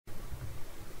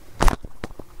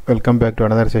Welcome back to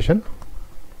another session.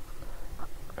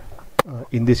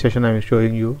 In this session I am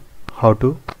showing you how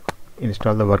to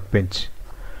install the workbench.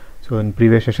 So in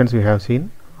previous sessions we have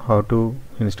seen how to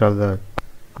install the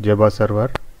Java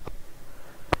server.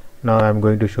 Now I am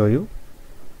going to show you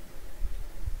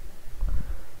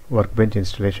workbench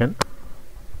installation.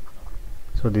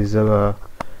 So this is a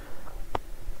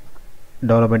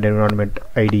development environment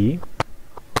IDE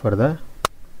for the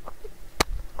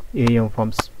AEM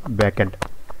Forms backend.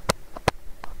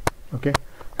 Okay,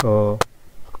 so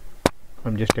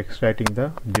I'm just extracting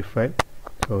the zip file.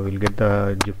 So we'll get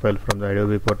the zip file from the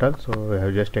Adobe portal. So I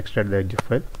have just extracted the zip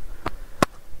file.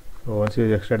 So once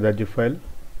you extract the zip file,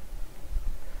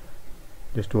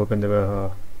 just open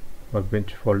the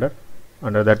workbench folder.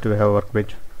 Under that we have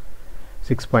workbench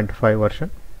 6.5 version.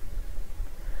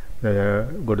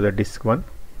 Go to the disk 1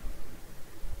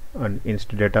 and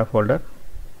inst data folder,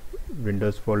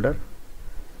 Windows folder.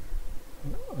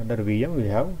 Under VM we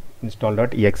have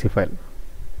install.exe file.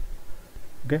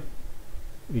 Okay,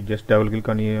 you just double click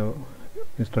on your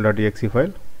install.exe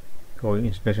file, so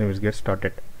installation will get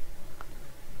started.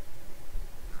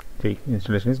 See,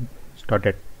 installation is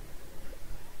started.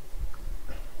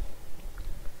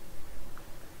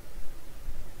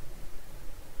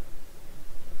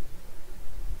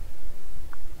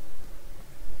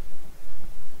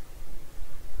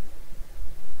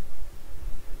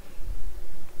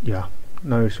 Yeah,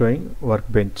 now it's showing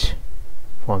workbench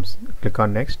forms. Click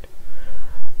on next.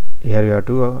 Here you have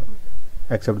to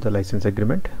accept the license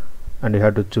agreement and you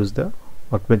have to choose the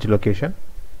workbench location.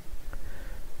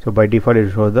 So by default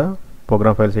it shows the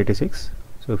program files 86.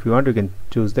 So if you want you can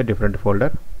choose the different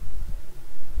folder.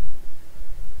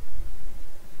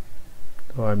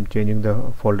 So I'm changing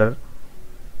the folder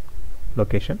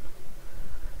location.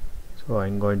 So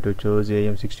I'm going to choose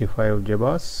AEM65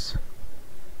 Java's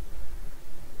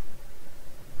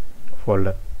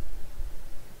folder.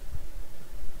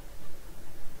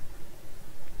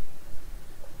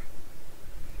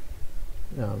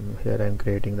 Here I am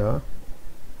creating the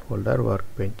folder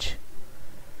workbench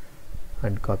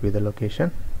and copy the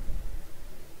location,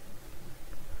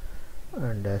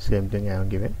 and same thing I have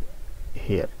given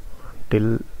here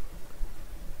till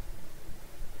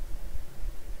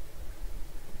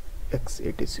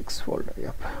x86 folder.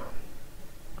 Yep.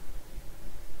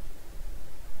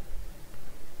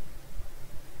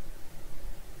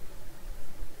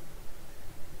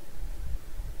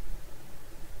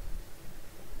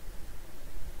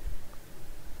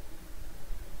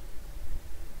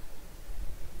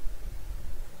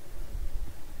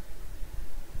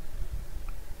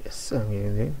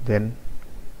 Then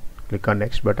click on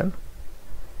next button.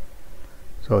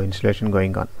 So installation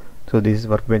going on. So this is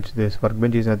workbench. This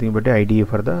workbench is nothing but the IDE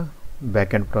for the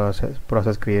backend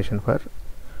process creation for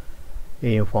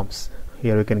AEM Forms.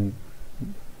 Here we can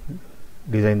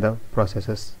design the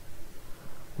processes,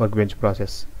 workbench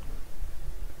process.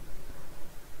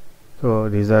 So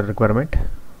these are requirement.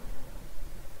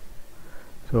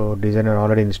 So designer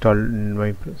already installed in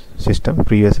my system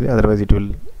previously, otherwise it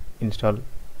will install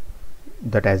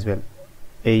that as well.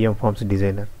 AEM Forms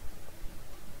designer.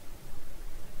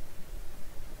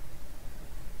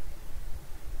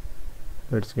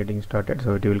 So it's getting started,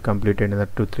 so it will complete in another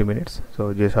 2-3 minutes.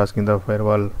 So just asking the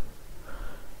firewall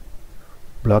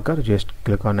blocker, just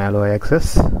click on allow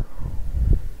access.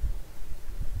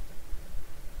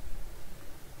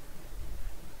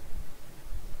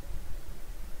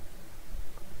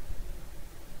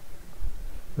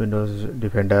 Windows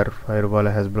Defender firewall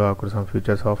has blocked some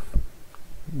features of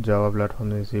Java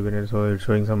platform is even, so it's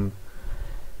showing some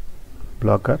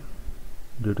blocker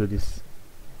due to this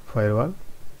firewall.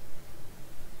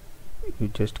 You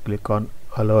just click on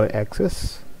allow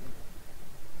access.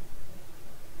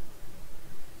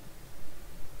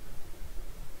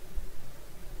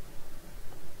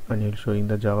 And you're showing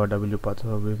the Java W path,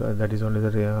 so because that is only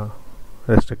the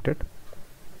restricted.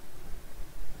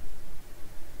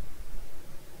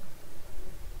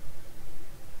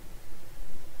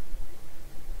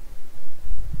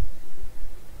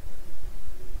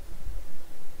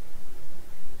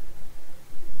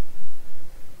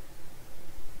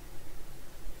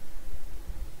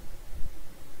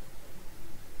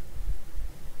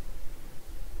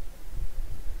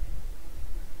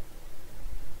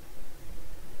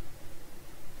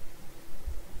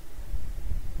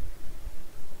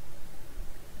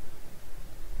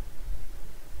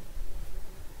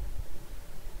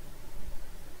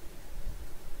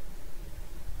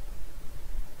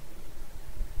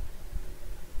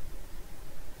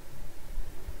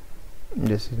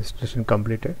 This installation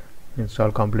completed.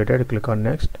 Install completed. Click on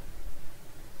next.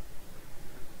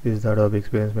 This is the Adobe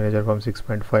Experience Manager from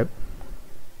 6.5.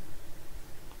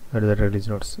 that is the release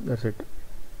notes. That's it.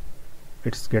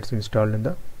 It gets installed in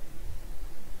the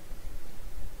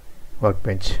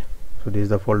Workbench. So this is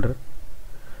the folder,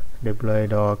 deploy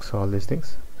docs, all these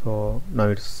things. So now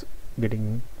it's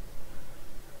getting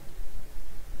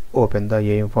open the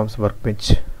AEM Forms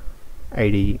Workbench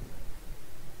IDE.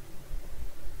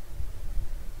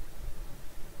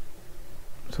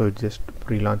 So it's just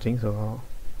pre-launching. So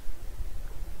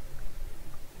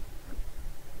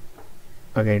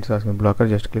again it's asking blocker,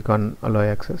 just click on allow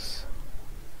access.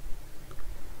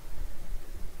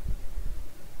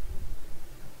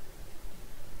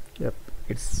 Yep,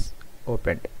 it's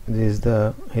opened. This is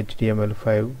the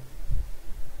HTML5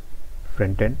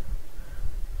 front end.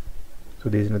 So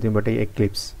this is nothing but a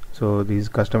Eclipse. So this is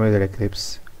customized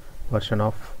Eclipse version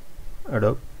of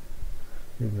Adobe.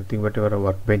 This is nothing but your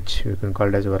workbench. You can call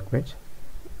it as a workbench.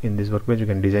 In this workbench you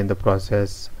can design the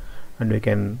process, and we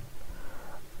can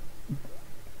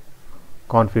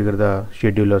configure the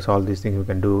schedulers. All these things you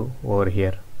can do over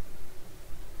here,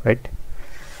 right?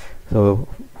 So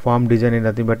form design is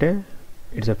nothing but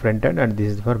it's a front end, and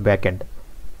this is for back end.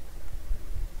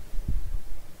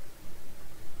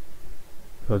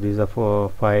 So this is a for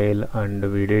file, and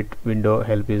window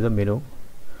help is the menu.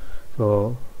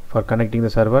 So for connecting the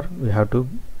server, we have to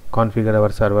configure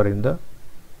our server in the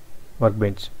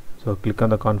workbench. So click on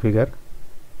the configure,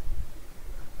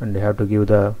 and you have to give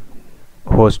the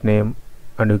host name,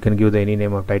 and you can give the any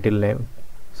name of title name,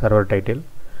 server title,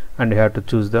 and you have to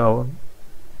choose the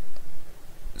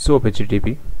SOAP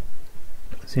HTTP,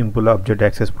 simple object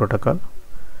access protocol.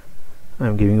 I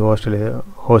am giving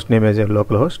host name as a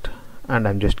local host, and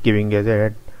I'm just giving as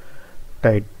a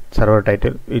server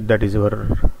title. That is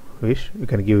your wish. You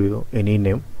can give any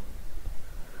name,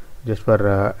 just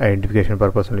for identification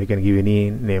purpose. You can give any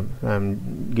name.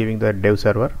 I'm giving the dev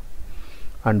server,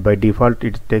 and by default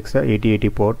it takes a 8080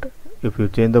 port. If you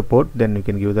change the port, then you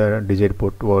can give the desired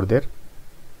port over there,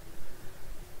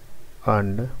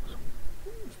 and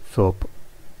SOAP.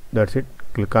 That's it.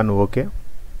 Click on OK.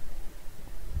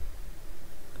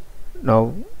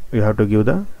 Now you have to give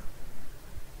the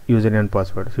username and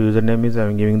password. So username is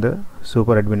I'm giving the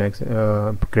super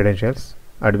admin credentials,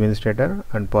 administrator,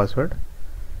 and password,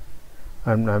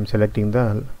 and I'm selecting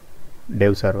the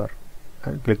dev server,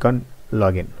 and click on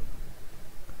login.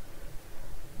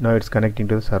 Now it's connecting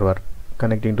to the server.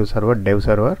 Connecting to server, dev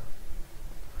server.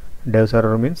 Dev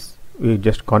server means we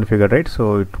just configure, right?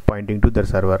 So it's pointing to the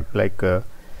server, like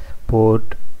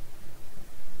port,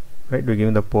 right? We're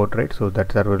giving the port, right? So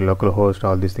that server, local host,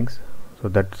 all these things. So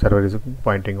that server is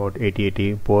pointing out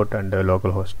 8080 port and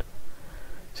local host.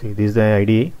 See, this is the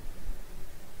IDE.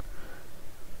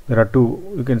 There are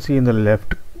two. You can see in the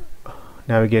left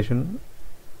navigation.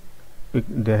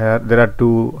 There are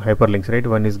two hyperlinks, right?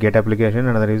 One is get application,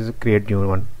 another is create new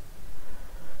one.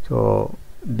 So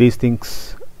these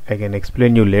things I can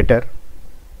explain you later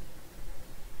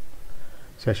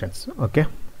sessions. Okay,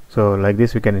 so like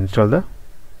this we can install the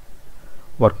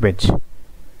workbench.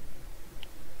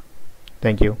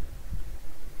 Thank you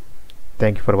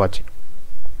for watching.